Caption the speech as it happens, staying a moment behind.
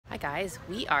guys,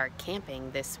 we are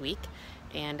camping this week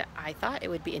and I thought it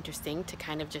would be interesting to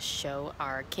kind of just show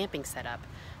our camping setup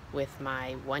with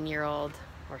my 1-year-old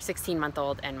or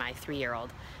 16-month-old and my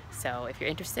 3-year-old. So if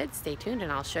you're interested, stay tuned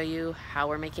and I'll show you how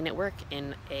we're making it work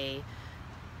in a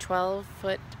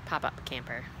 12-foot pop-up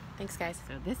camper. Thanks guys.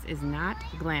 So this is not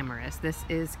glamorous. This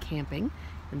is camping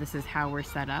and this is how we're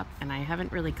set up, and I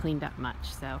haven't really cleaned up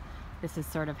much, so this is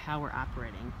sort of how we're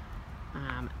operating.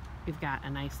 We've got a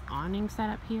nice awning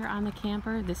set up here on the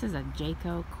camper. This is a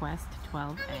Jayco Qwest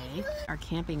 12A. Are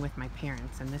camping with my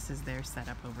parents, and this is their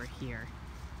setup over here.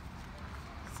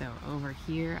 So over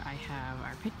here I have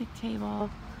our picnic table,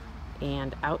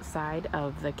 and outside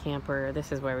of the camper,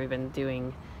 this is where we've been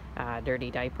doing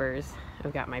dirty diapers.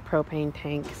 I've got my propane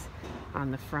tanks on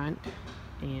the front,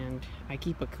 and I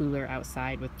keep a cooler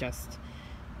outside with just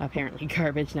apparently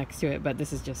garbage next to it, but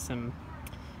this is just some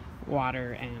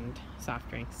water and soft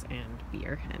drinks and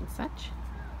beer and such.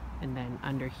 And then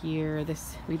under here,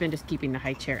 we've been just keeping the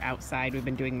high chair outside. We've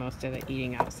been doing most of the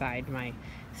eating outside. My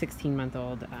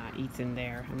 16-month-old eats in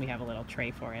there, and we have a little tray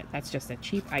for it. That's just a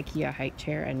cheap IKEA high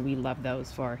chair, and we love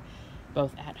those for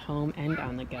both at home and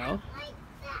on the go.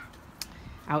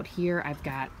 Out here I've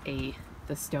got the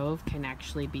stove can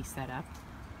actually be set up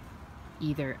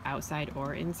either outside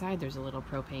or inside. There's a little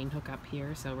propane hookup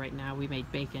here, so right now we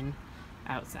made bacon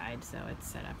outside, so it's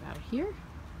set up out here.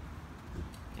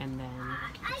 And then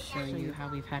I can show you how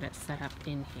we've had it set up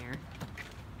in here.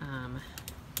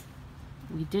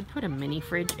 We did put a mini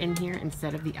fridge in here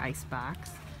instead of the ice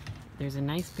box. There's a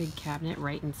nice big cabinet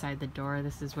right inside the door.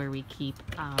 This is where we keep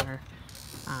our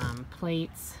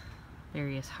plates.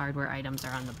 Various hardware items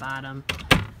are on the bottom,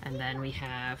 and then we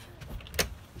have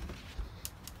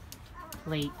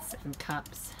plates and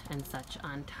cups and such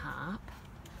on top.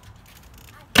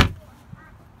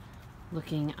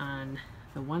 Looking on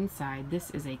the one side,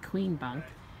 this is a queen bunk,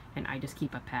 and I just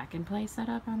keep a pack and play set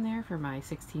up on there for my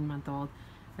 16-month-old,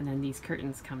 and then these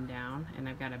curtains come down, and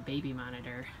I've got a baby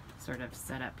monitor sort of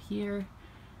set up here,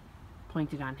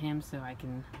 pointed on him so I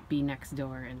can be next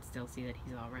door and still see that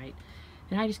he's all right.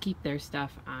 And I just keep their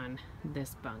stuff on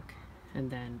this bunk. And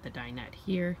then the dinette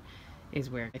here is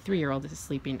where my 3-year-old is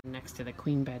sleeping next to the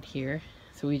queen bed here.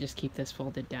 So we just keep this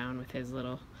folded down with his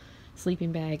little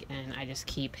sleeping bag, and I just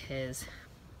keep his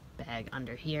bag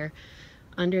under here.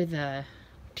 Under the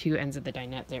two ends of the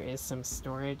dinette there is some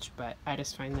storage, but I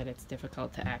just find that it's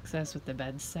difficult to access with the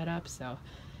bed set up, so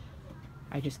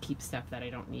I just keep stuff that I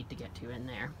don't need to get to in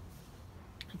there.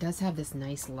 It does have this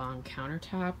nice long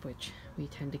countertop, which we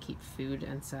tend to keep food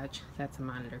and such. That's a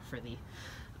monitor for the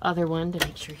other one to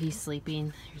make sure he's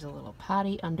sleeping. There's a little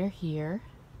potty under here.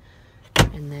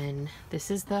 And then this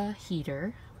is the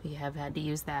heater. We have had to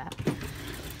use that.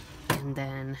 And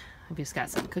then I've just got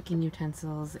some cooking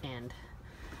utensils and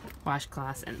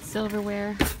washcloths and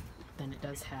silverware. Then it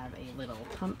does have a little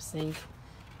pump sink,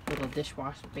 little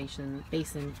dishwash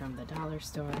basin from the dollar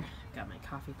store. I've got my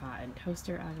coffee pot and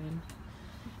toaster oven.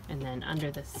 And then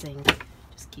under the sink,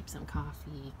 just keep some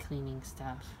coffee, cleaning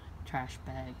stuff, trash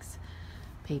bags,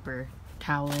 paper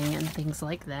toweling, and things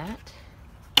like that.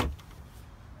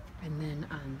 And then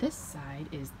on this side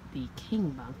is the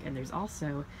king bunk, and there's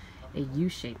also a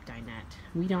U-shaped dinette.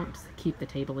 We don't keep the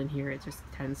table in here, it just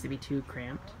tends to be too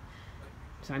cramped.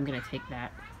 So I'm going to take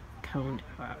that cone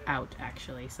out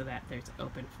actually, so that there's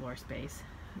open floor space.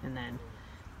 And then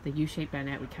the U-shaped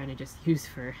dinette we kind of just use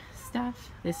for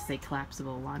stuff. This is a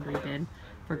collapsible laundry bin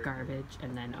for garbage,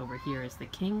 and then over here is the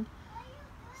king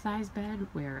size bed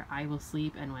where I will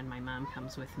sleep, and when my mom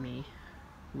comes with me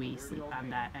we sleep on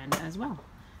that end as well.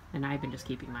 And I've been just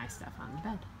keeping my stuff on the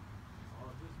bed.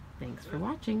 Thanks for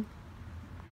watching.